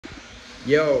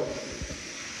Yo,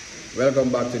 welcome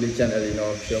back to the channel.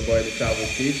 It's your boy, the Travel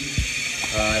Kid.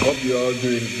 I hope you're all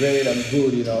doing great and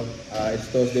good. It's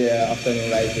Thursday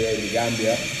afternoon right here in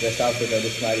Gambia, West Africa, the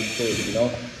smiling coast.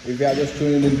 If you are just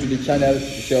tuning into the channel,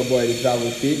 it's your boy, the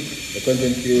Travel Kid, the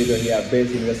content creator here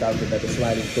based in West Africa, the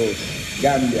smiling coast,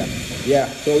 Gambia. Yeah,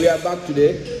 so we are back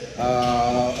today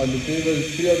on the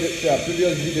previous video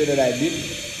that I did,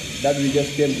 that we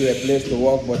just came to a place to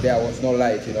walk, but there was no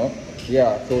light.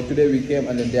 Yeah, so today we came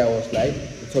and then there was light.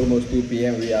 It's almost 2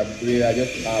 p.m. We are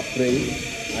just praying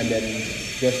and then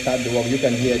just start the walk. You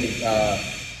can hear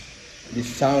the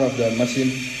sound of the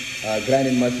machine,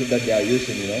 grinding machine that they are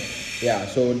using. Yeah,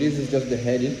 so this is just the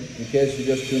heading. In case you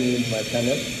just tune into my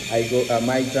channel,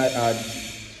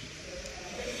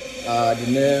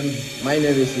 my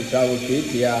name is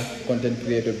Thetravelkid, content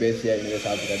creator based here in West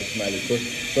Africa, the Smiley Coast.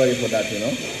 Sorry for that,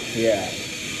 Yeah.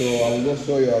 So I will just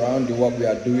show you around the work we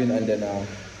are doing and then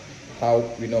how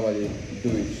we normally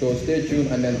do it. So stay tuned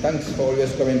and then thanks for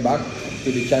always coming back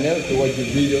to the channel to watch the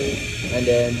video and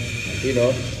then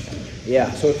yeah.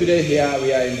 So today here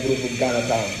we are in BRUFUT,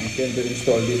 GHANATOWN. We came to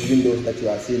install these windows that you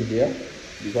are seeing here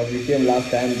because we came last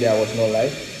time there was no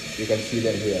light. You can see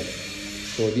them here.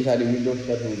 So these are the windows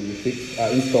that will be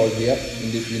installed here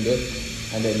in these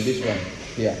windows and then this one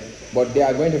here. But they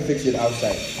are going to fix it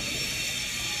outside.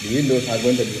 The windows are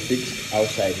going to be fixed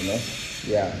outside,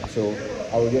 Yeah, so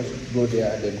I will just go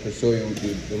there and then to show you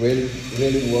the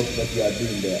really work that we are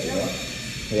doing there,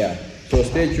 Yeah. So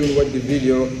stay tuned, watch the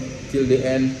video till the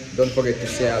end. Don't forget to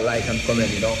share, like, and comment,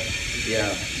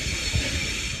 Yeah.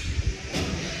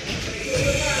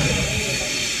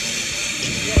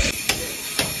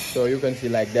 So you can see,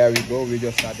 like, there we go. We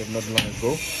just started not long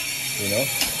ago,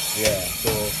 Yeah. So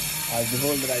as the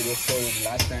hole that I just showed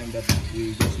last time that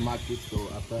we just marked it, so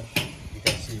after you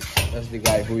can see that's the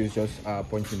guy who is just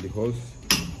punching the holes.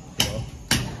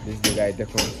 This is the guy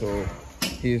Declan, so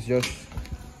he's just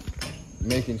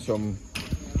making some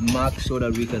marks so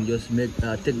that we can just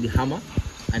take the hammer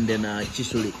and then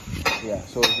chisel it. Yeah,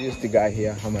 so this is the guy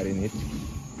here hammering it.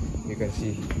 You can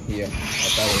see here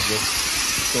that I was just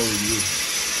showing you.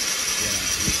 Yeah,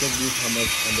 you take these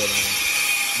hammers and then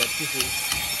the chisel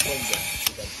from there.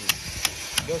 You can see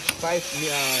just 5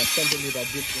 centimeter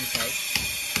deep inside.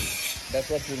 That's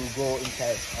what we will go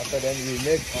inside. After then we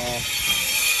make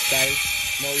tiles.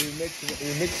 No, we mix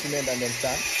cement and then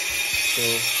sand. So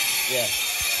yeah.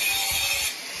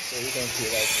 So you can see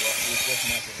right here. It's just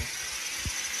nothing.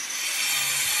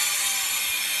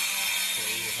 So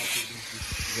we have to use this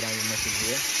grinding machine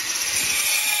here.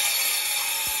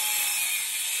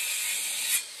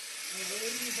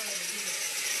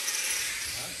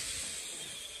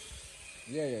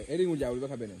 Yeah. Eri nguja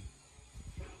uliweka benen.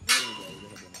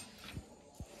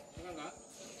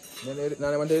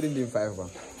 Nana wante eri ndi 5 ba.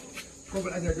 Ko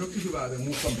ba aja joki ba be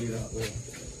move complete.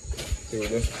 So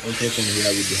just also come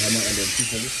here with the hammer and then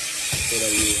chisel it so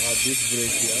that we have this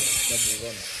brace here that will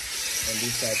run on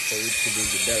this side for it to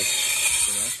build the belt.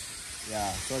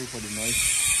 Yeah, sorry for the noise.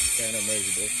 Kind of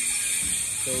noisy though.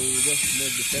 So we just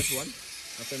make the first one.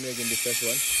 After making the first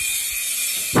one,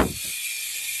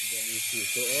 then you see.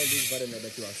 So all these veranda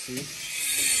that you are seeing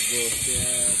goes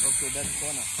there up to that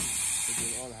corner. It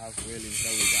will all have railings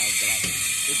that will have glass.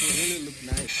 It will really look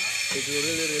nice. It will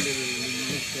really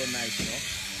look so nice,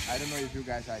 I don't know if you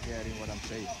guys are hearing what I'm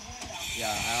saying.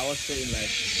 Yeah, I was saying like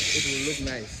it will look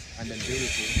nice and then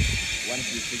beautiful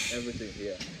once we fix everything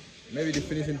here. Maybe the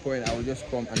finishing point I will just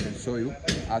come and then show you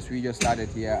as we just started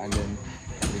here and then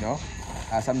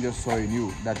as I'm just showing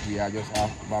you that we are just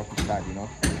about to start,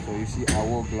 So you see I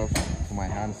wore gloves to my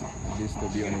hands, this to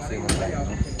be on the safer side,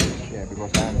 Yeah,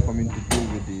 because I am coming to deal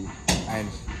with the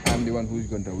irons. I'm the one who's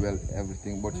going to weld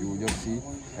everything, but you will just see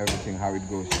everything how it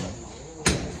goes,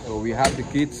 So we have the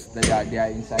kids that they are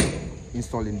inside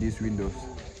installing these windows.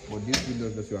 But these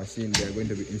windows that you are seeing, they are going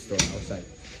to be installed outside.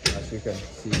 As you can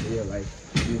see here, like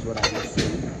this is what I just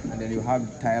showed. And then you have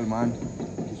the tile man.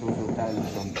 He's also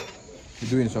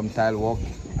doing some tile work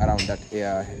around that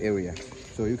area.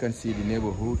 So you can see the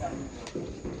neighborhood.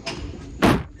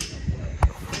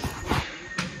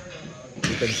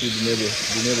 You can see the neighborhood,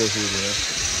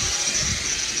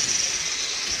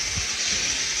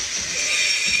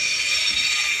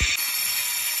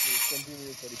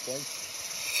 Continue for the point.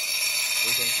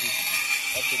 You can see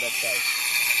up to that side.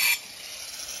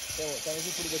 Can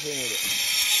you put the with it?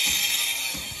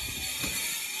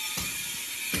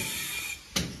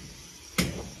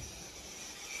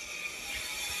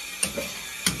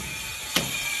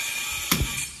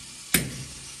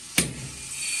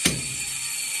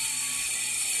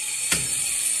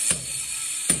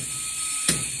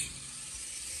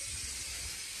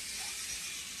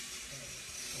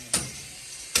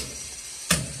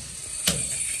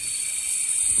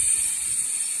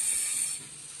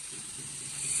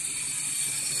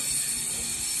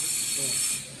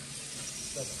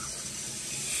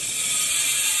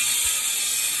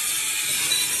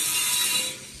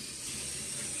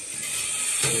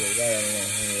 This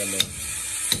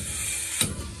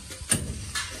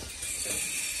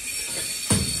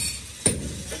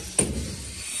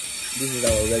is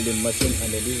our welding machine,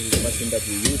 and then this is the machine that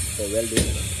we use for welding.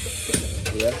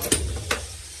 Yeah.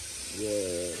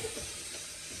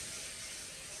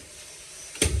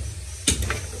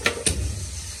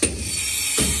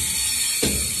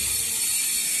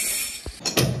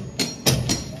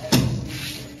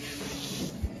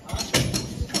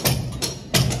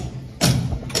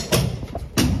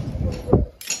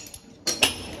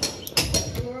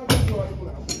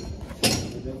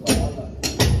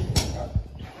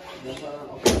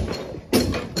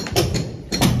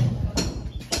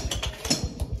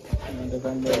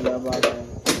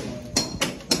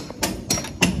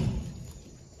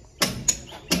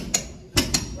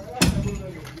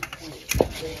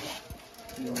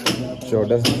 So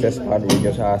that's the first part. We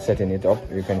just are setting it up.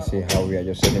 You can see how we are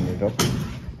just setting it up.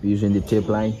 We're using the tape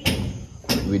line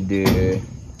with the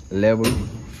level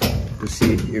to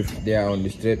see if they are on the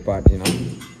straight part, you know.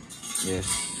 Yes.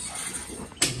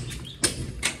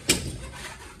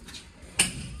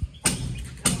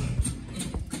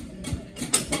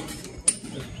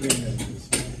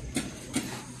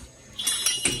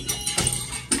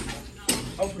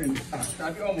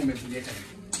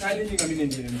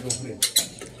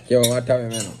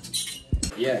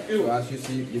 Yeah, so as you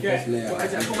see, the first layer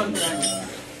is coming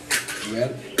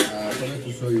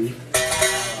to show you.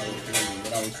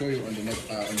 But I will show you on the next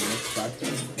part.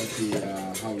 Let's see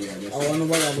how we are just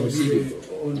proceeding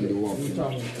on the work.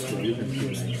 So you can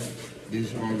see this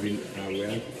is all been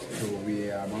well. So we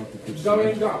are about to put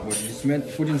cement. But the cement,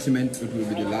 putting cement, it will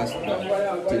be the last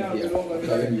thing here. So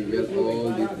when we weld all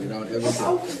the around everything, so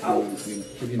we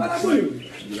put in the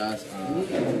last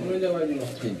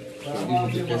thing. So this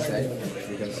is the first side.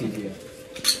 You can see here.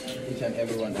 Each and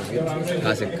every one of it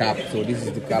has a cap. So this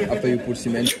is the cap. After you put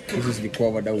cement, this is the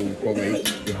cover that will cover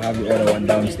it. You have the other one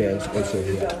downstairs also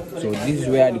here. So this is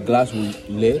where the glass will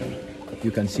lay.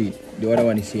 You can see it. The other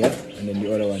one is here, and then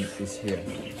the other one is here.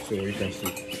 So you can see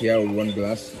here with one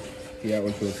glass, here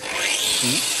also two, and the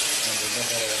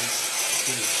other one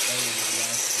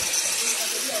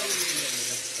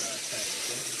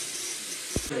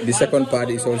two. The second part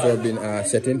is also been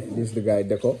setting. This is the guy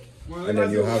Deco. And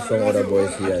then you have some other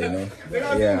boys here, you know.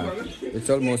 Yeah, it's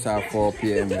almost 4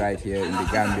 p.m. right here in the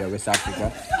Gambia, West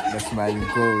Africa. The smiling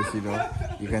coast, you know.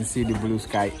 You can see the blue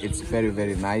sky. It's very,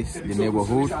 very nice. The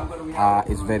neighborhood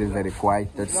is very, very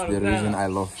quiet. That's the reason I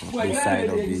love this side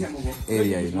of the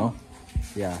area, you know.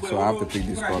 Yeah, so I have to pick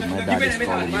this call. My dad is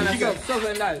calling me.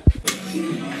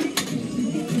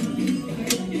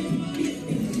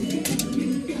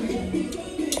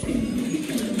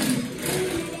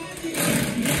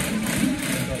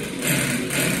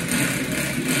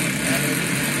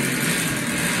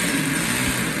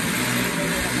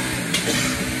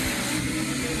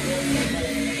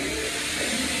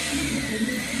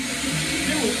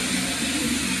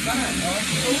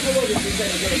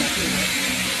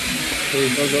 So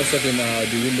it's also setting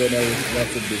the window that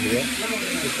should be here.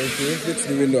 So to fix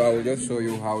the window, I will just show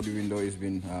you how the window is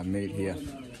being made here.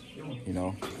 You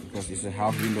know, because it's a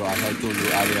half window as I told you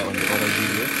earlier on the other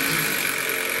video.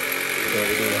 So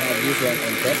it will have this one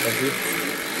on top of it.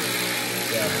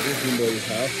 Yeah, this window is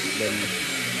half, then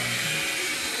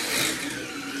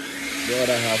the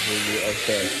other half will be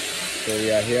upstairs. So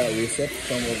we are here, we set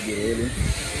some of the railing.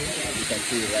 You can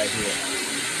see it right here.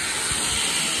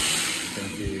 You can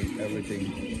see everything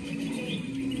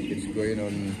is going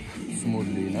on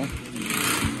smoothly, you know.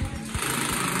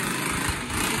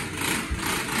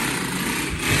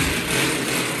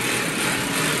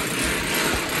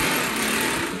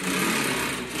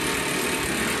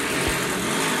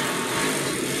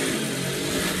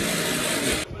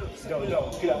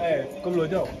 Comme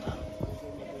l'odeur.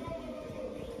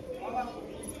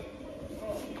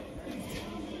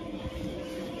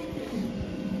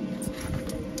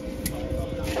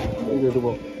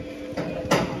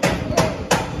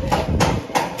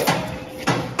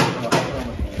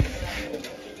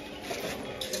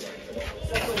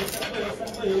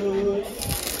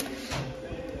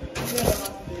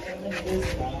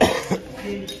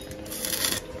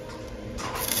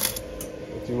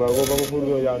 Tu vas voir comment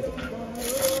vous regardez.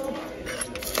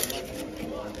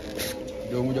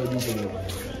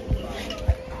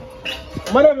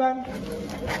 Madame là,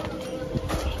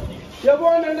 il y a bon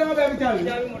dans le même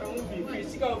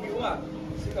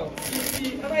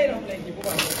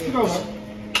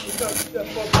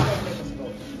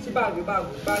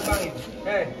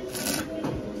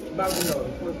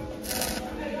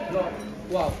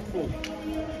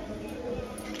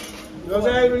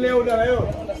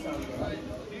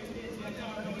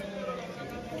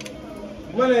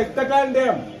Mane takan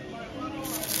dem.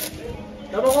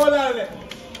 Dama ko laal de.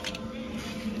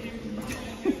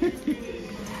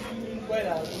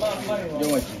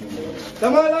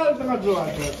 Dama laal sama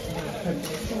droit.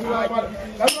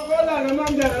 Dama ko laal na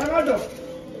mam dara dama do.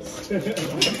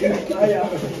 Aya.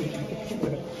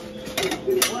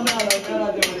 Mana la cara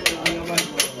de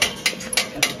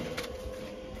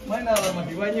mana la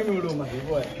mati banyi mulu mati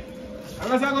boy.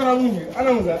 Ana sakora mungi, ana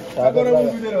musa. Sakora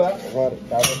mungi dere wa. War,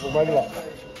 sakora bu bagla.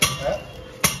 Eh?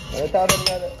 Sakora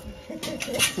na.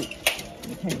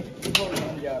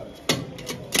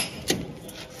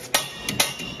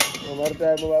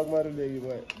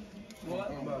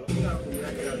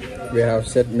 We have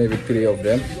set maybe 3 of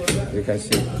them. You can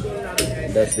see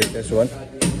that's the first one,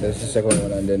 that's the second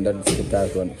one, and then that's the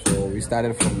third one. So we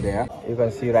started from there. You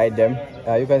can see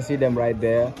you can see them right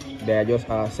there. They are just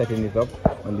setting it up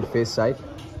on the face side.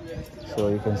 So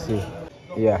you can see,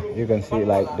 yeah, you can see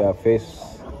like the face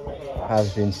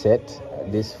has been set.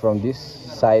 This from this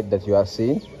side that you are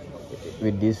seeing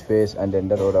with this face, and then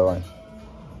that other one.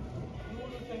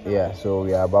 Yeah, so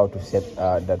we are about to set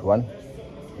that one.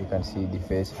 You can see the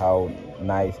face, how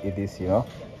nice it is, you know.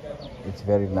 It's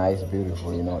very nice,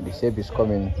 beautiful, you know. The shape is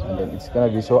coming, and then it's gonna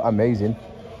be so amazing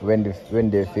when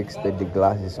they fix the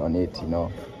glasses on it, you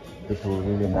know. It will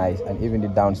really nice. And even the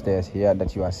downstairs here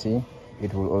that you are seeing,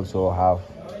 it will also have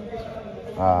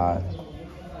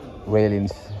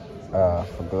railings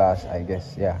for glass, I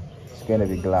guess. Yeah, it's gonna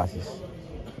be glasses.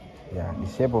 Yeah, the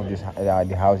shape of this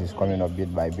the house is coming up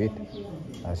bit by bit.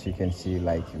 As you can see,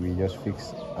 like we just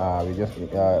fixed, we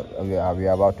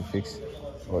are about to fix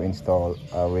or install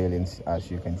railings. As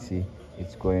you can see,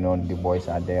 it's going on. The boys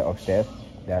are there upstairs,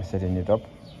 they are setting it up.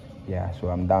 Yeah, so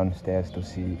I'm downstairs to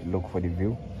look for the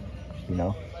view, you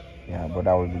know. Yeah, but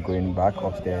I will be going back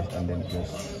upstairs and then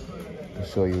just to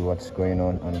show you what's going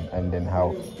on and then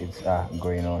how it's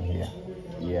going on here.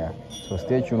 Yeah, so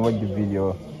stay tuned, watch the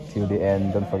video till the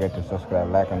end. Don't forget to subscribe,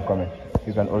 like and comment.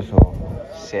 You can also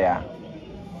share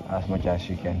as much as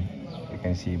you can. You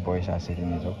can see boys are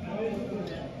setting it up.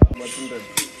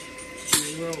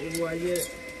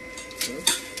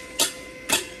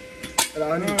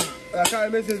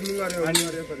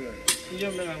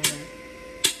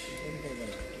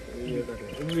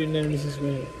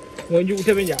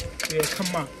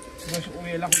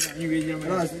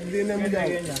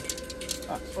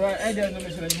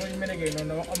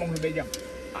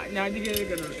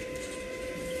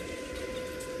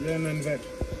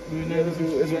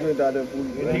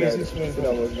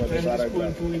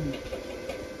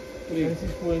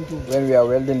 When we are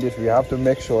welding this, we have to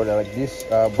make sure that like these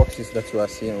boxes that you are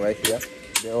seeing right here,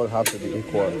 they all have to be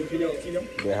equal.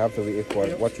 They have to be equal.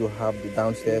 What you have the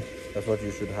downstairs, that's what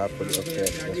you should have for the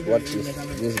upstairs. That's what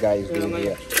this guy is doing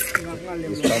here.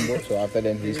 This combo. So after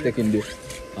then, he's taking the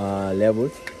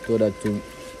levels so that to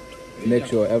make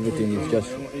sure everything is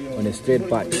just on a straight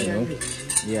path, you know.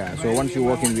 Yeah, so once you're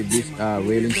working with these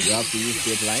railings, you have to use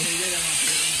straight line,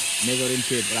 measuring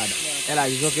tape rather. Ella,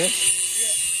 is okay?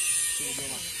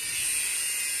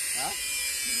 Huh?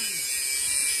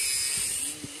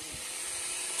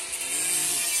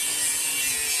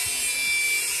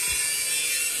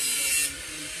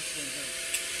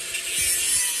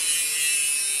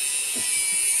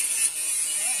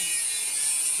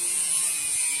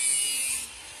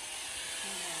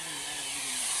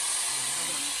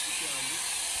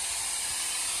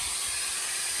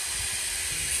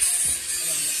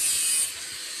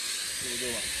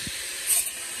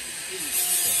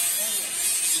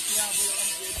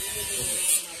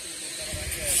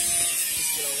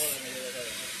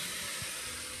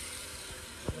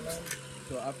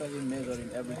 So after measuring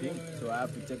everything, so I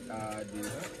have to check the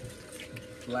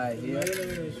fly here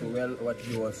to well what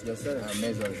he was just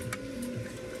measuring.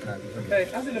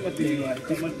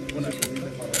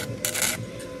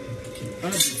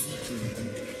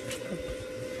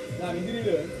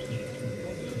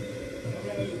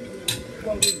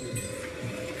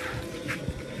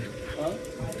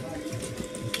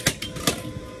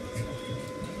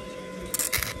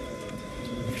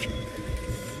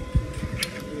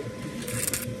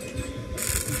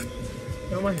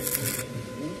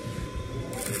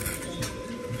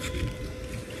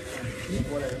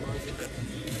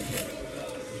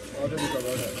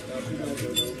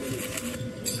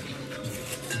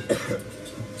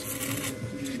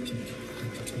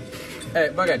 Eh,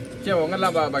 bagat, cemo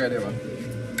ngala ba bagat ba?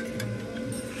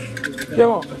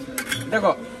 Cemo,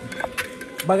 Deko,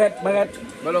 bagat.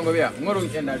 balong go biya, ngorong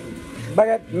enda tu.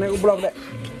 Bagat, nek blok dek.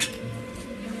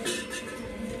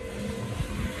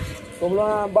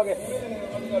 Kumpulan bagat.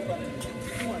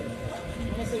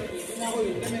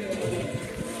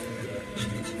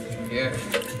 Yeah.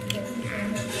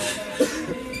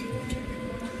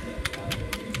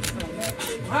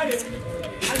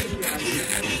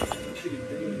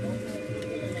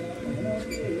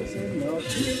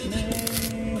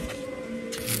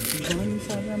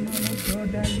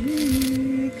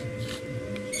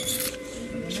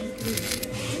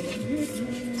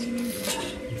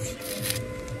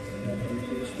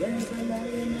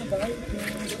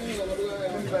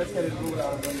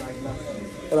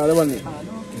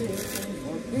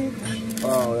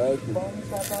 Oh, that's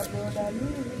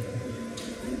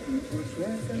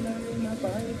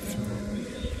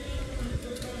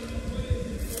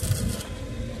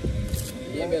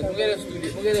Yeah, man. We're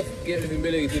gonna get the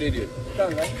building to radio.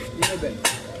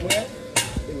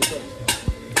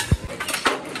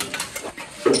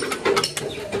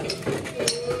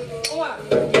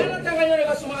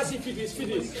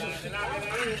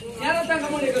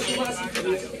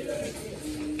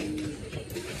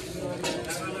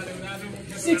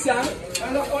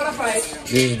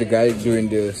 This is the guy doing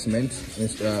the cement.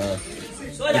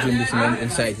 Putting the cement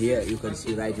inside here. You can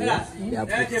see right here. They have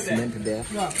put cement there,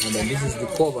 and then this is the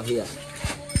cover here.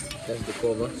 That's the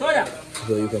cover.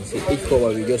 So you can see each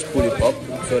cover. We just pull it up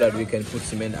so that we can put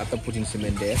cement. After putting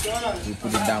cement there, we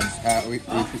put it down.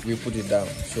 We put it down.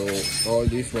 So all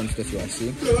these ones that you are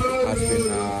seeing has been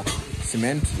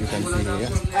cement. You can see here.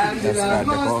 That's the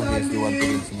cover. Is the one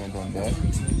putting cement on there.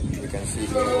 You can see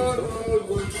here also.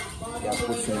 They have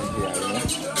put cement there. You know.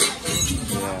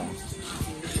 Yeah.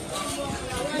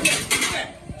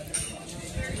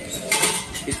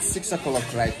 It's 6 o'clock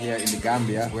right here in the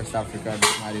Gambia, West Africa, the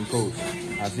Smiling Coast.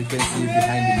 As you can see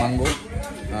behind the mango,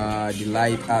 the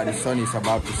light, the sun is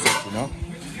about to set, you know.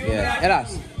 Yeah,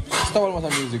 Elas, stop all my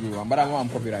music, but I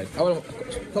want copyright. Stop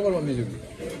all my music.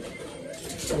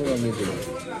 Stop all my music.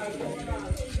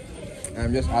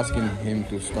 I'm just asking him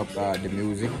to stop the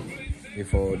music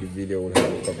before the video will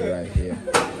have copyright here,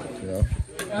 you know.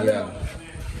 Yeah,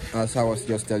 as I was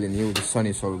just telling you, the sun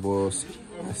is almost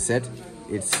set.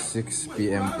 It's 6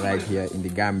 p.m. right here in the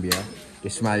Gambia, the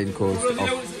Smiling Coast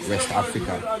of West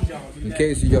Africa. In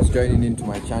case you're just joining into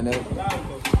my channel,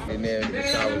 the name is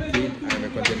Thetravelkid. I'm a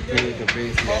content creator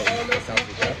based here in West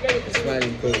Africa, the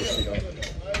Smiling Coast, you know,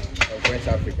 of West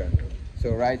Africa.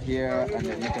 So right here, and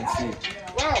then you can see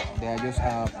they are just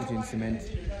putting cement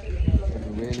on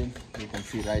the railing. You can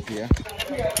see right here.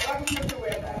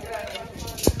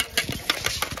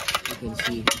 You can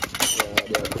see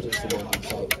they are putting cement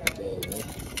inside there, you know?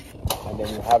 And then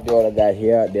you have the other guy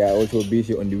here. They are also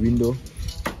busy on the window.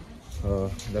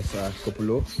 That's a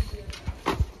Copolo.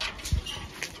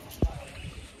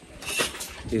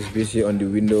 He's busy on the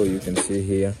window. You can see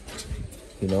here,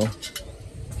 you know,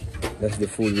 that's the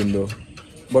full window.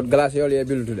 But glass you only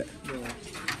able to that.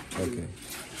 Okay.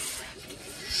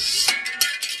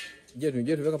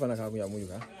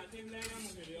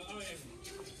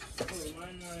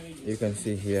 You can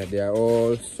see here they are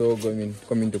also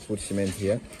coming to put cement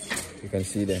here. You can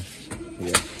see them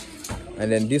here.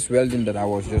 And then this welding that I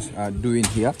was just doing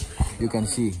here, you can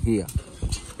see here.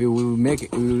 We will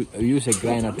use a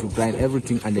grinder to grind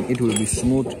everything, and then it will be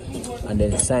smooth and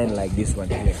then shine like this one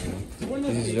here. You know?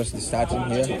 This is just the starting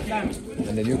here,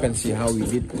 and then you can see how we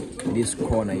did this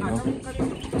corner. You know,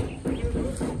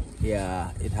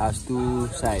 yeah, it has two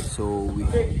sides. So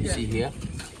you see here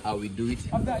how we do it.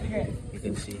 You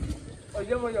can see.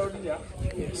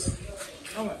 Yes.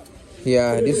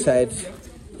 Here, this side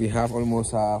we have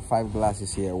almost 5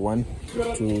 glasses here. 1,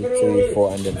 2, 3,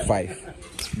 4, and then 5.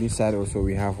 This side also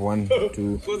we have 1,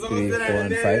 2, 3, 4,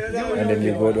 and 5. And then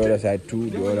you go the other side 2.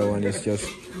 The other one is just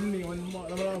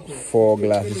 4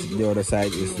 glasses. The other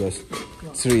side is just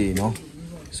 3. You know.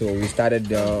 So we started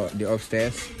the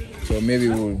upstairs. So maybe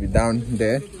we will be down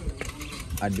there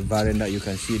at the veranda. You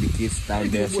can see the kids down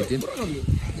there sitting.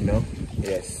 You know.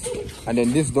 Yes. And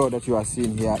then this door that you are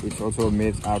seeing here, it's also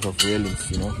made out of railings.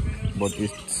 You know. But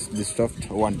it's the soft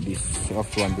one,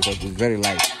 because it's very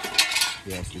light.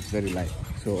 Yes, it's very light.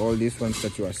 So all these ones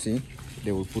that you are seeing,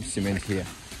 they will put cement here.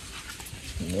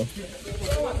 You know,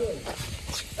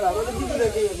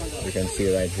 you can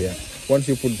see right here. Once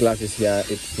you put glasses here,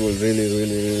 it will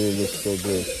really look so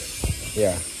good.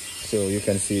 Yeah. So you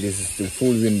can see this is the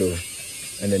full window,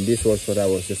 and then this was what I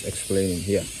was just explaining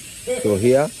here. So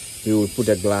here we will put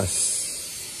a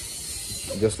glass,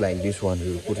 just like this one.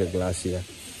 We will put a glass here.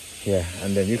 Yeah,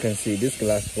 and then you can see this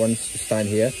glass, once you stand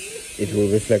here, it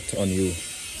will reflect on you,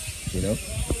 you know.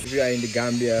 If you are in the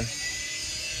Gambia,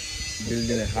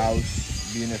 building a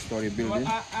house, being a story building,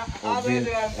 or being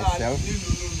a shelf,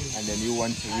 and then you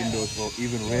want windows or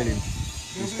even railings,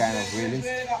 this kind of railings,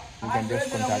 you can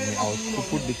just contact me. I'll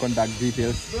put the contact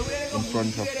details in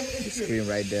front of the screen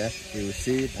right there. You will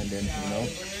see it, and then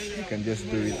you can just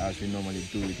do it as you normally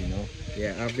do it.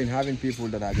 Yeah, I've been having people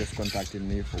that are just contacting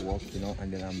me for work,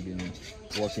 and then I've been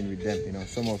working with them.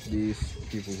 Some of these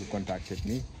people who contacted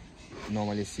me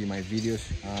normally see my videos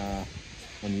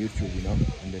on YouTube,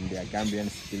 and then they are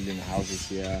Gambians building houses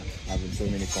here, having so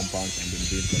many compounds and then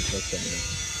doing construction.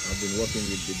 I've been working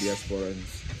with the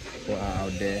diasporans who are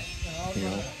out there,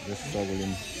 just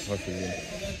struggling, hustling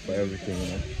for everything,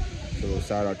 So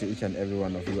shout out to each and every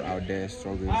one of you out there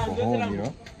struggling for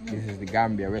home, This is the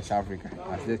Gambia, West Africa.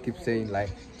 As they keep saying,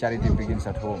 like, charity begins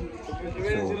at home.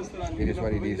 So it is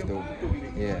what it is though.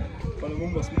 Yeah.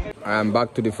 I'm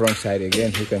back to the front side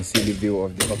again. You can see the view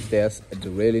of the upstairs at the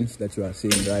railings that you are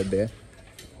seeing right there.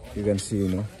 You can see,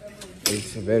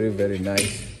 it's very, very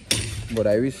nice. But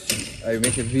I wish I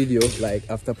make a video like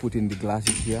after putting the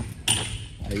glasses here.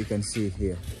 You can see it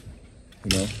here.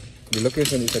 The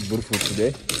location is at BRUFUT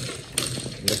today.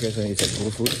 The location is at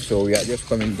BRUFUT. So we are just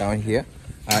coming down here.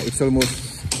 It's almost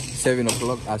 7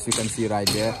 o'clock, as you can see right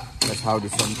there. That's how the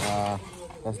sun,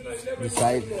 that's the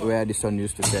side where the sun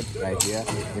used to set right here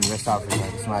in West Africa,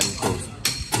 the Smiling Coast.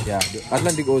 Yeah, the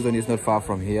Atlantic Ocean is not far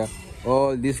from here.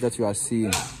 All this that you are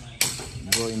seeing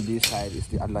going this side is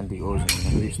the Atlantic Ocean.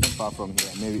 It's not far from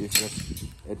here. Maybe it's just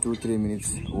a 2-3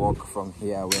 minutes walk from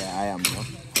here where I am.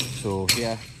 So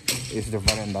here is the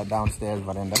veranda, downstairs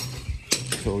veranda.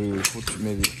 So we will put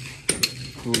maybe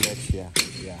 2 legs here.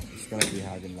 Yeah, it's gonna be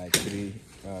having like 3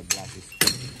 glasses,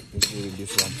 including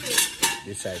this one,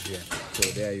 this side here. So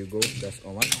there you go. That's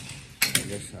Omar. And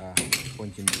just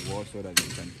punching the wall so that you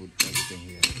can put everything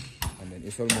here. And then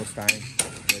it's almost time,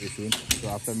 very soon. So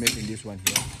after making this one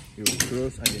here, you will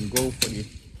close and then go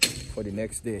for the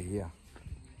next day here.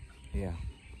 Yeah.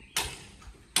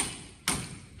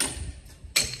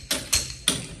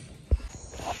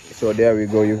 So there we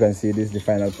go. You can see this is the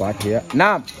final part here.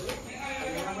 Now,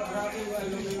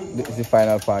 this is the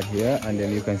final part here, and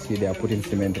then you can see they are putting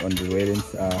cement on the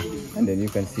railings, and then you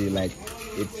can see like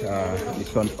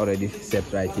it's on already set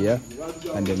right here,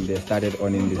 and then they started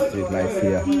on in the street lights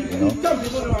here.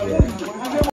 Yeah.